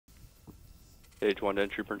Stage 1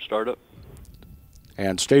 entry burn startup.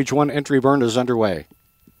 And stage 1 entry burn is underway.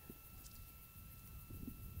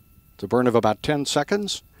 It's a burn of about 10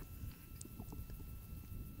 seconds.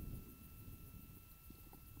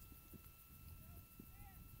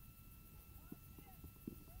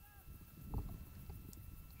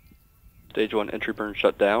 Stage 1 entry burn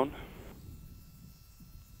shut down.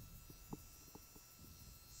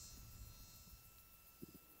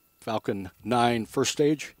 Falcon 9 first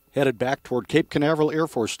stage headed back toward Cape Canaveral Air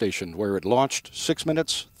Force Station, where it launched 6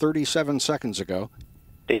 minutes 37 seconds ago.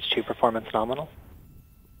 Stage 2 performance nominal.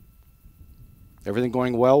 Everything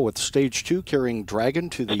going well with stage 2 carrying Dragon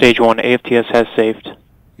to the Stage 1 AFTS has saved.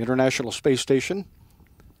 International Space Station.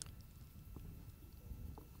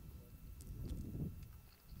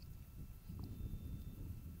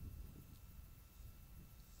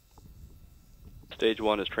 Stage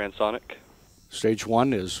 1 is transonic. Stage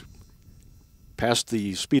 1 is past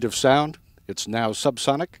the speed of sound. It's now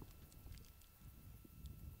subsonic.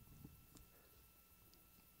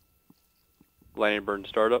 Landing burn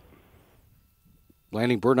startup.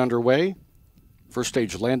 Landing burn underway. First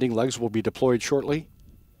stage landing legs will be deployed shortly.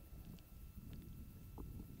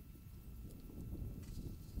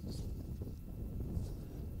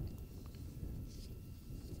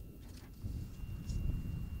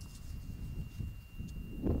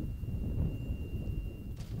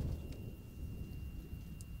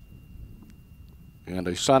 And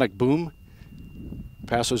a sonic boom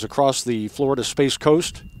passes across the Florida Space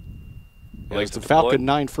Coast as the Falcon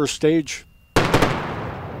 9 first stage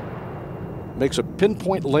makes a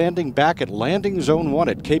pinpoint landing back at landing zone 1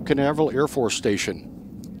 at Cape Canaveral Air Force Station.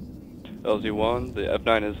 LZ1, the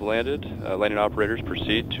F9 has landed. Landing operators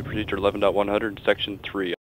proceed to procedure 11.100 section 3.